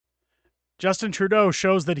Justin Trudeau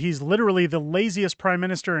shows that he's literally the laziest prime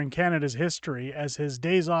minister in Canada's history as his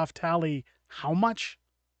days off tally how much?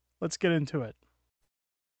 Let's get into it.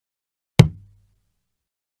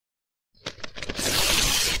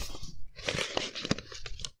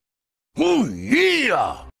 Oh,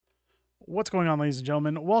 yeah! What's going on, ladies and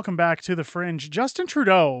gentlemen? Welcome back to The Fringe. Justin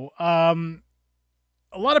Trudeau, a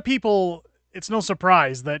lot of people, it's no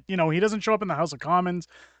surprise that, he doesn't show up in the House of Commons.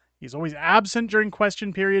 He's always absent during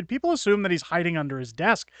question period. People assume that he's hiding under his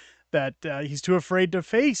desk, that he's too afraid to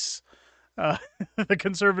face the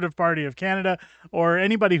Conservative Party of Canada or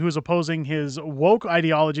anybody who's opposing his woke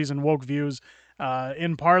ideologies and woke views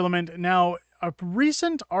in Parliament. Now, a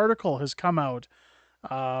recent article has come out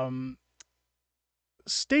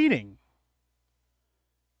stating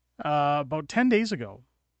about 10 days ago,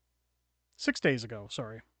 6 days ago,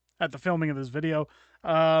 sorry, at the filming of this video,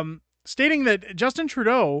 stating that Justin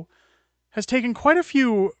Trudeau has taken quite a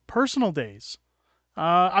few personal days.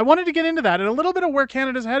 I wanted to get into that and a little bit of where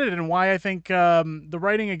Canada's headed and why I think the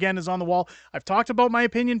writing, again, is on the wall. I've talked about my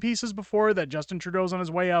opinion pieces before, that Justin Trudeau's on his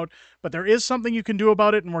way out, but there is something you can do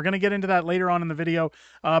about it, and we're going to get into that later on in the video.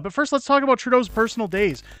 But first, let's talk about Trudeau's personal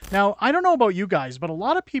days. Now, I don't know about you guys, but a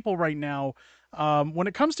lot of people right now, when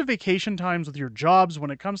it comes to vacation times with your jobs, when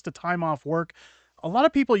it comes to time off work, a lot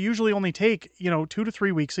of people usually only take, 2 to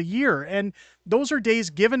 3 weeks a year. And those are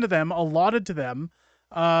days given to them, allotted to them,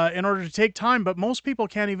 in order to take time. But most people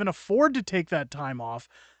can't even afford to take that time off,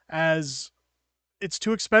 as it's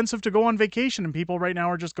too expensive to go on vacation. And people right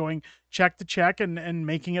now are just going check to check and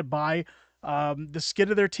making it by the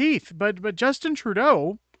skin of their teeth. But Justin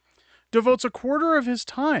Trudeau devotes a quarter of his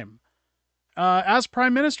time as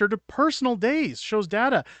Prime Minister to personal days, shows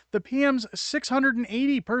data. The PM's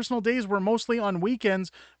 680 personal days were mostly on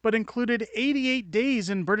weekends, but included 88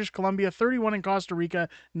 days in British Columbia, 31 in Costa Rica,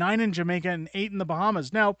 9 in Jamaica, and 8 in the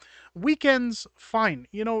Bahamas. Now, weekends, fine.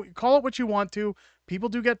 Call it what you want to. People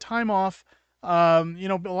do get time off. A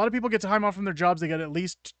lot of people get time off from their jobs. They get at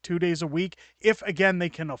least 2 days a week, if, again, they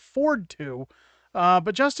can afford to.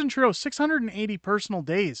 But Justin Trudeau, 680 personal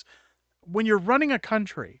days. When you're running a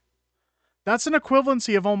country, that's an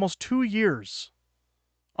equivalency of almost 2 years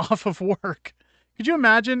off of work. Could you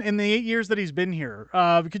imagine, in the 8 years that he's been here,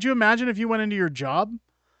 could you imagine if you went into your job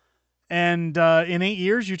and in 8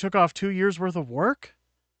 years you took off 2 years worth of work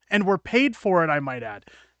and were paid for it, I might add.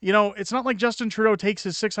 It's not like Justin Trudeau takes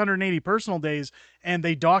his 680 personal days and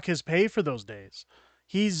they dock his pay for those days.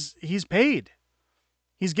 He's paid.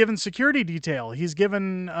 He's given security detail. He's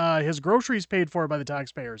given his groceries paid for by the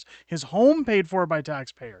taxpayers, his home paid for by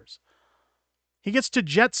taxpayers. He gets to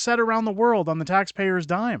jet set around the world on the taxpayer's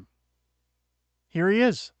dime. Here he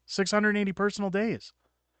is, 680 personal days.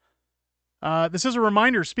 This is a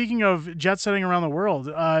reminder, speaking of jet setting around the world,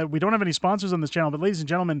 we don't have any sponsors on this channel, but ladies and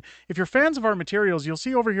gentlemen, if you're fans of our materials, you'll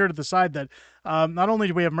see over here to the side that not only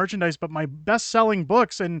do we have merchandise, but my best-selling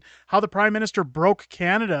books and How the Prime Minister Broke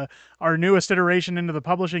Canada, our newest iteration into the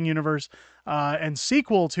publishing universe, and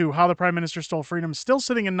sequel to How the Prime Minister Stole Freedom, still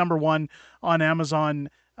sitting in #1 on Amazon.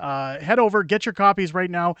 Head over, get your copies right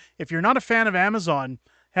now. If you're not a fan of Amazon,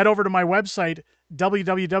 head over to my website,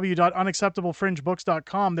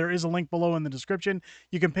 www.unacceptablefringebooks.com. There is a link below in the description.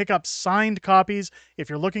 You can pick up signed copies if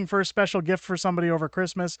you're looking for a special gift for somebody over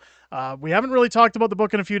Christmas. We haven't really talked about the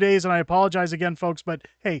book in a few days, and I apologize again, folks, but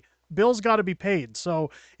hey, bills got to be paid. So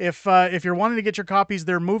if you're wanting to get your copies,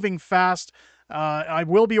 they're moving fast. I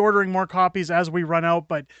will be ordering more copies as we run out,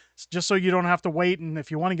 but just so you don't have to wait, and if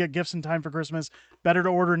you want to get gifts in time for Christmas, better to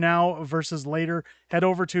order now versus later. Head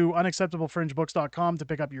over to unacceptablefringebooks.com to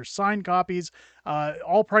pick up your signed copies.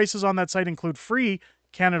 All prices on that site include free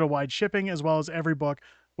Canada-wide shipping, as well as every book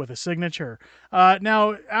with a signature.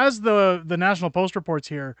 Now, as the National Post reports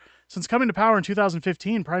here, since coming to power in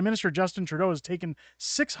 2015, Prime Minister Justin Trudeau has taken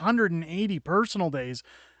 680 personal days,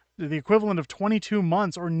 the equivalent of 22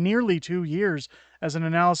 months or nearly 2 years, as an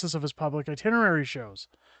analysis of his public itinerary shows.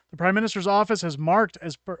 The Prime Minister's office has marked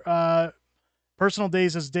as personal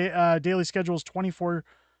days as daily schedules 24%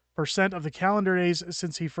 of the calendar days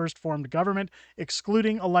since he first formed government,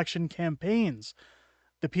 excluding election campaigns.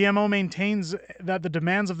 The PMO maintains that the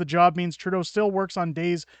demands of the job means Trudeau still works on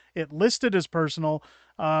days it listed as personal,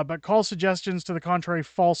 but calls suggestions to the contrary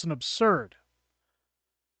false and absurd.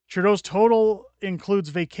 Trudeau's total includes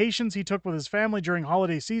vacations he took with his family during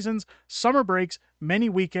holiday seasons, summer breaks, many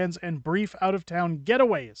weekends, and brief out-of-town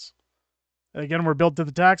getaways. Again, we're billed to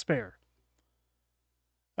the taxpayer.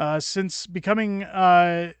 Since becoming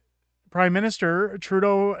Prime Minister,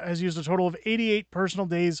 Trudeau has used a total of 88 personal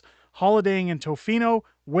days holidaying in Tofino,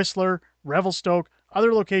 Whistler, Revelstoke,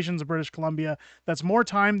 other locations of British Columbia. That's more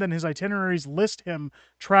time than his itineraries list him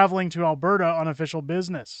traveling to Alberta on official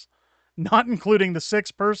business, not including the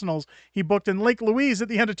 6 personals he booked in Lake Louise at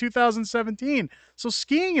the end of 2017. So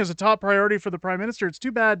skiing is a top priority for the Prime Minister. It's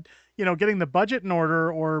too bad, getting the budget in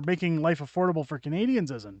order or making life affordable for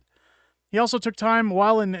Canadians isn't. He also took time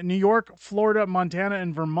while in New York, Florida, Montana,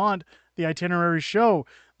 and Vermont, the itineraries show.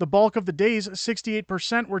 The bulk of the days,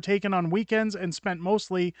 68%, were taken on weekends and spent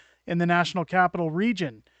mostly in the National Capital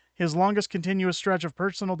Region. His longest continuous stretch of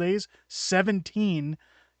personal days, 17,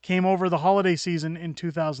 came over the holiday season in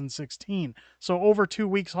 2016. So over 2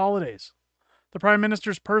 weeks holidays. The Prime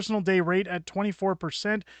Minister's personal day rate at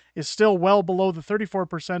 24% is still well below the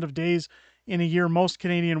 34% of days in a year most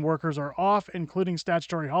Canadian workers are off, including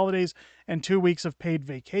statutory holidays and 2 weeks of paid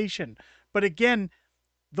vacation. But again,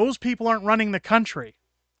 those people aren't running the country.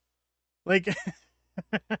 Like,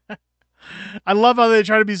 I love how they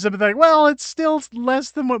try to be sympathetic. Well, it's still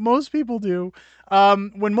less than what most people do.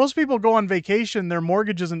 When most people go on vacation, their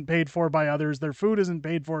mortgage isn't paid for by others, their food isn't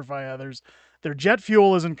paid for by others, their jet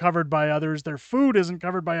fuel isn't covered by others, their food isn't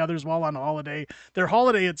covered by others while on holiday, their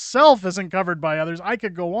holiday itself isn't covered by others. I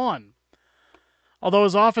could go on. Although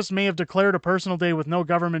his office may have declared a personal day with no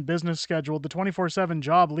government business scheduled, the 24/7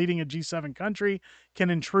 job leading a G7 country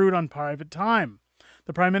can intrude on private time.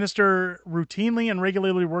 The Prime Minister routinely and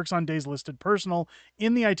regularly works on days listed personal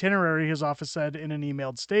in the itinerary, his office said in an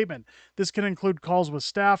emailed statement. This can include calls with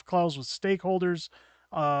staff, calls with stakeholders,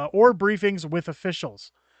 or briefings with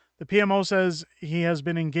officials. The PMO says he has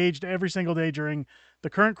been engaged every single day during the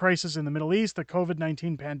current crisis in the Middle East, the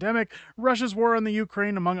COVID-19 pandemic, Russia's war on the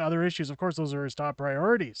Ukraine, among other issues. Of course, those are his top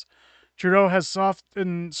priorities. Trudeau has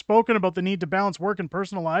often spoken about the need to balance work and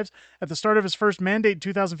personal lives. At the start of his first mandate in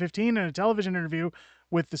 2015, in a television interview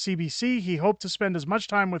with the CBC, he hoped to spend as much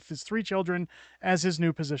time with his 3 children as his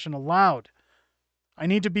new position allowed. I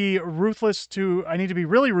need to be really ruthless,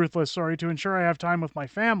 to ensure I have time with my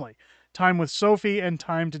family, time with Sophie, and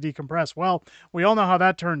time to decompress. Well, we all know how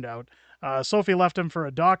that turned out. Sophie left him for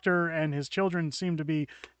a doctor, and his children seem to be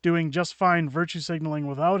doing just fine virtue signaling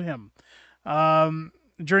without him.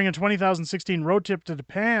 During a 2016 road trip to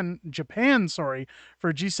Japan, for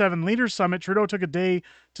a G7 Leaders Summit, Trudeau took a day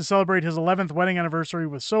to celebrate his 11th wedding anniversary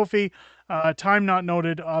with Sophie, time not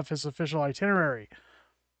noted off his official itinerary.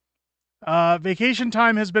 Vacation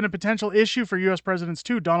time has been a potential issue for U.S. presidents,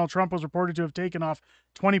 too. Donald Trump was reported to have taken off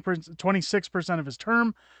 26% of his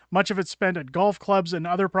term, much of it spent at golf clubs and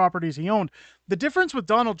other properties he owned. The difference with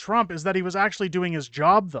Donald Trump is that he was actually doing his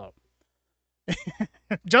job, though.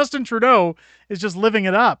 Justin Trudeau is just living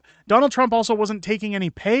it up. Donald Trump also wasn't taking any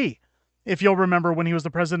pay. If you'll remember, when he was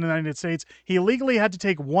the president of the United States, he legally had to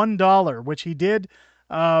take $1, which he did,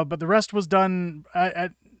 but the rest was done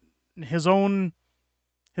at his own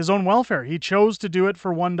welfare. He chose to do it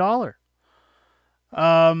for $1.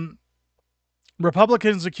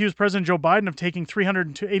 Republicans accused President Joe Biden of taking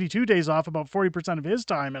 382 days off, about 40% of his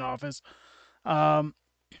time in office.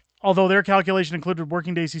 Although their calculation included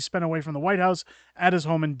working days he spent away from the White House at his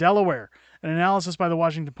home in Delaware. An analysis by the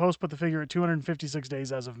Washington Post put the figure at 256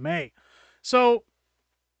 days as of May. So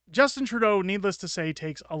Justin Trudeau, needless to say,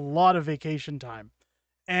 takes a lot of vacation time.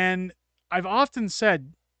 And I've often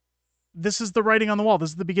said, this is the writing on the wall.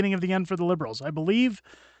 This is the beginning of the end for the Liberals. I believe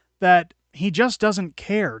that he just doesn't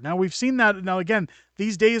care. Now, we've seen that. Now, again,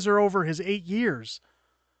 these days are over his 8 years.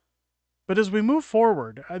 But as we move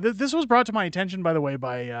forward, this was brought to my attention, by the way,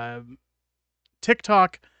 by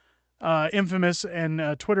TikTok infamous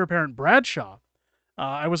and Twitter parent Bradshaw.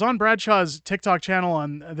 I was on Bradshaw's TikTok channel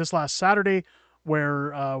on this last Saturday,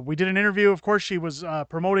 where we did an interview. Of course, she was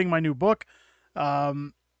promoting my new book.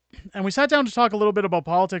 And we sat down to talk a little bit about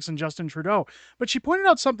politics and Justin Trudeau. But she pointed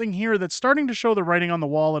out something here that's starting to show the writing on the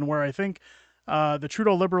wall and where I think the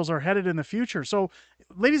Trudeau Liberals are headed in the future. So,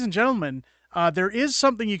 ladies and gentlemen, there is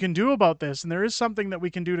something you can do about this, and there is something that we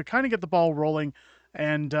can do to kind of get the ball rolling,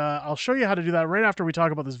 and I'll show you how to do that right after we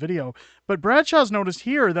talk about this video. But Bradshaw's noticed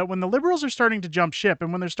here that when the Liberals are starting to jump ship,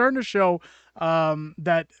 and when they're starting to show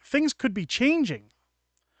that things could be changing,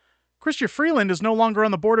 Chrystia Freeland is no longer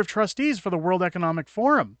on the board of trustees for the World Economic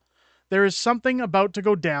Forum. There is something about to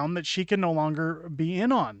go down that she can no longer be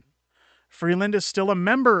in on. Freeland is still a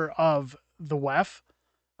member of the WEF,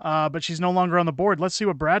 but she's no longer on the board. Let's see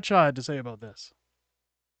what Bradshaw had to say about this.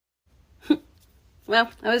 Well,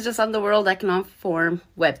 I was just on the World Economic Forum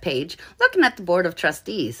webpage looking at the Board of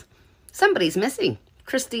Trustees. Somebody's missing.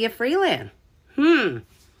 Chrystia Freeland.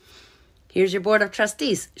 Here's your board of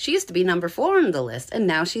trustees. She used to be number 4 on the list, and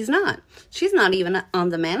now she's not. She's not even on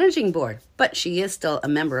the managing board, but she is still a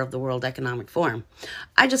member of the World Economic Forum.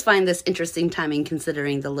 I just find this interesting timing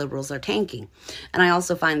considering the Liberals are tanking. And I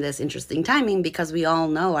also find this interesting timing because we all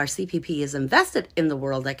know our CPP is invested in the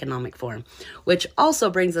World Economic Forum, which also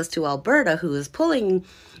brings us to Alberta, who is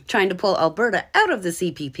trying to pull Alberta out of the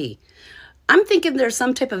CPP. I'm thinking there's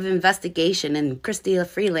some type of investigation and Chrystia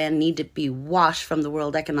Freeland need to be washed from the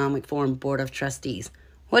World Economic Forum Board of Trustees.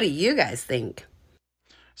 What do you guys think?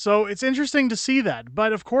 So it's interesting to see that.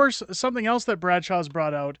 But of course, something else that Bradshaw's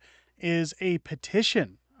brought out is a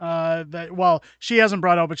petition. Well, she hasn't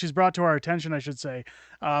brought out, but she's brought to our attention, I should say.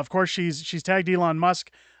 Of course, she's tagged Elon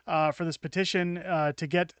Musk for this petition to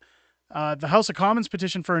get the House of Commons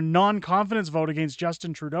petition for a non-confidence vote against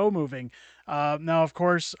Justin Trudeau moving. Now, of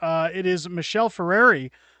course, it is Michelle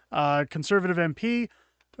Ferrari, Conservative MP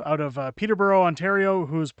out of Peterborough, Ontario,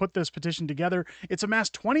 who's put this petition together. It's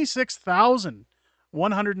amassed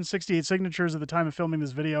 26,168 signatures at the time of filming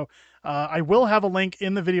this video. I will have a link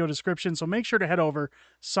in the video description, so make sure to head over,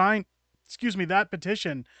 sign, that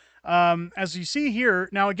petition. As you see here,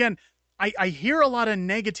 now again, I hear a lot of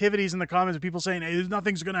negativities in the comments of people saying, hey,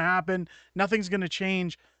 nothing's going to happen, nothing's going to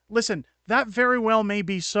change. Listen, that very well may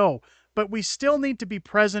be so, but we still need to be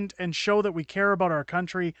present and show that we care about our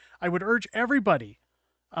country. I would urge everybody,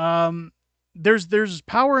 there's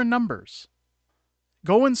power in numbers.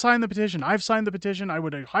 Go and sign the petition. I've signed the petition. I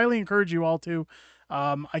would highly encourage you all to.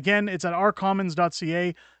 Again, it's at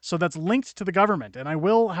ourcommons.ca, so that's linked to the government, and I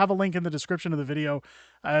will have a link in the description of the video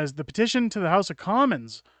as the petition to the House of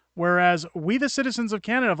Commons. Whereas we, the citizens of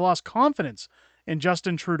Canada, have lost confidence in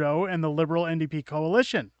Justin Trudeau and the Liberal NDP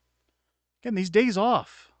coalition. Again, these days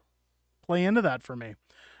off play into that for me.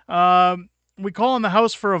 We call on the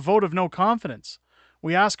House for a vote of no confidence.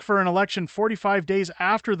 We ask for an election 45 days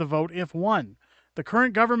after the vote if won. The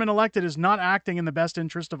current government elected is not acting in the best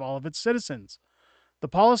interest of all of its citizens. The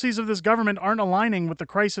policies of this government aren't aligning with the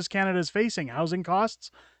crisis Canada is facing: housing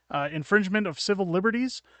costs, infringement of civil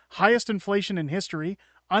liberties, highest inflation in history,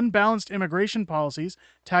 unbalanced immigration policies,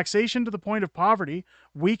 taxation to the point of poverty,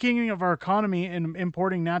 weakening of our economy in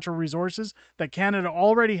importing natural resources that Canada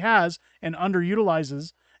already has and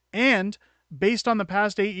underutilizes, and based on the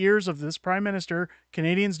past 8 years of this Prime Minister,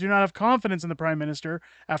 Canadians do not have confidence in the Prime Minister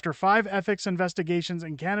after 5 ethics investigations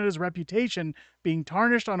and Canada's reputation being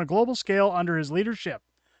tarnished on a global scale under his leadership,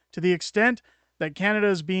 to the extent that Canada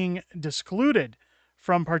is being discluded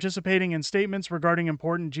from participating in statements regarding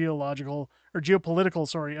important geopolitical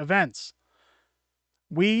events.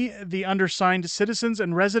 We, the undersigned citizens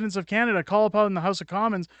and residents of Canada, call upon the House of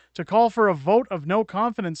Commons to call for a vote of no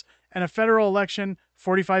confidence and a federal election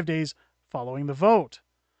 45 days following the vote.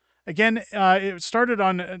 Again,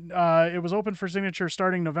 it was open for signature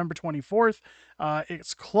starting November 24th.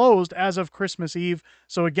 It's closed as of Christmas Eve.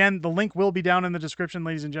 So again, the link will be down in the description,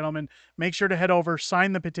 ladies and gentlemen. Make sure to head over,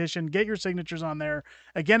 sign the petition, get your signatures on there.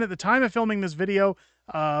 Again, at the time of filming this video,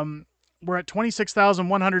 we're at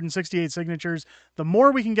 26,168 signatures. The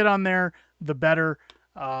more we can get on there, the better.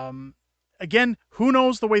 Again, who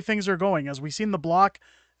knows the way things are going? As we've seen the Bloc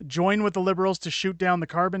join with the Liberals to shoot down the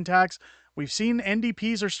carbon tax. We've seen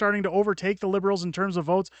NDPs are starting to overtake the Liberals in terms of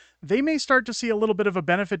votes. They may start to see a little bit of a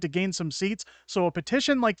benefit to gain some seats. So a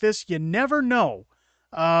petition like this, you never know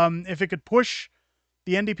if it could push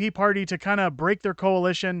the NDP party to kind of break their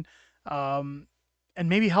coalition and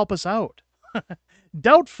maybe help us out.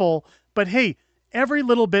 Doubtful, but hey, every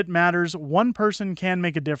little bit matters. One person can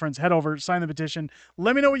make a difference. Head over, sign the petition.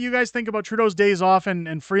 Let me know what you guys think about Trudeau's days off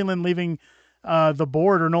and Freeland leaving the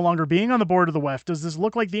board or no longer being on the board of the WEF. Does this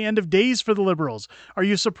look like the end of days for the Liberals? Are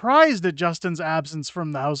you surprised at Justin's absence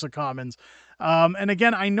from the House of Commons? And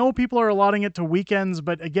again, I know people are allotting it to weekends,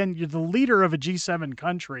 but again, you're the leader of a G7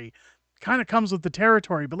 country. Kind of comes with the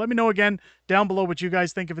territory. But let me know again down below what you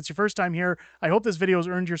guys think. If it's your first time here, I hope this video has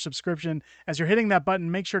earned your subscription. As you're hitting that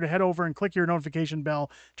button, make sure to head over and click your notification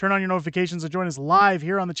bell. Turn on your notifications and join us live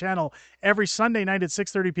here on the channel every Sunday night at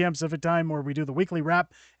 6:30 p.m. Pacific time, where we do the weekly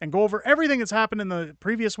wrap and go over everything that's happened in the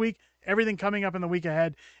previous week, everything coming up in the week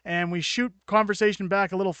ahead, and we shoot conversation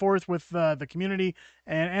back a little forth with the community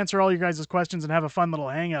and answer all your guys' questions and have a fun little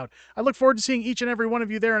hangout. I look forward to seeing each and every one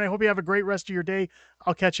of you there, and I hope you have a great rest of your day.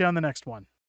 I'll catch you on the next one.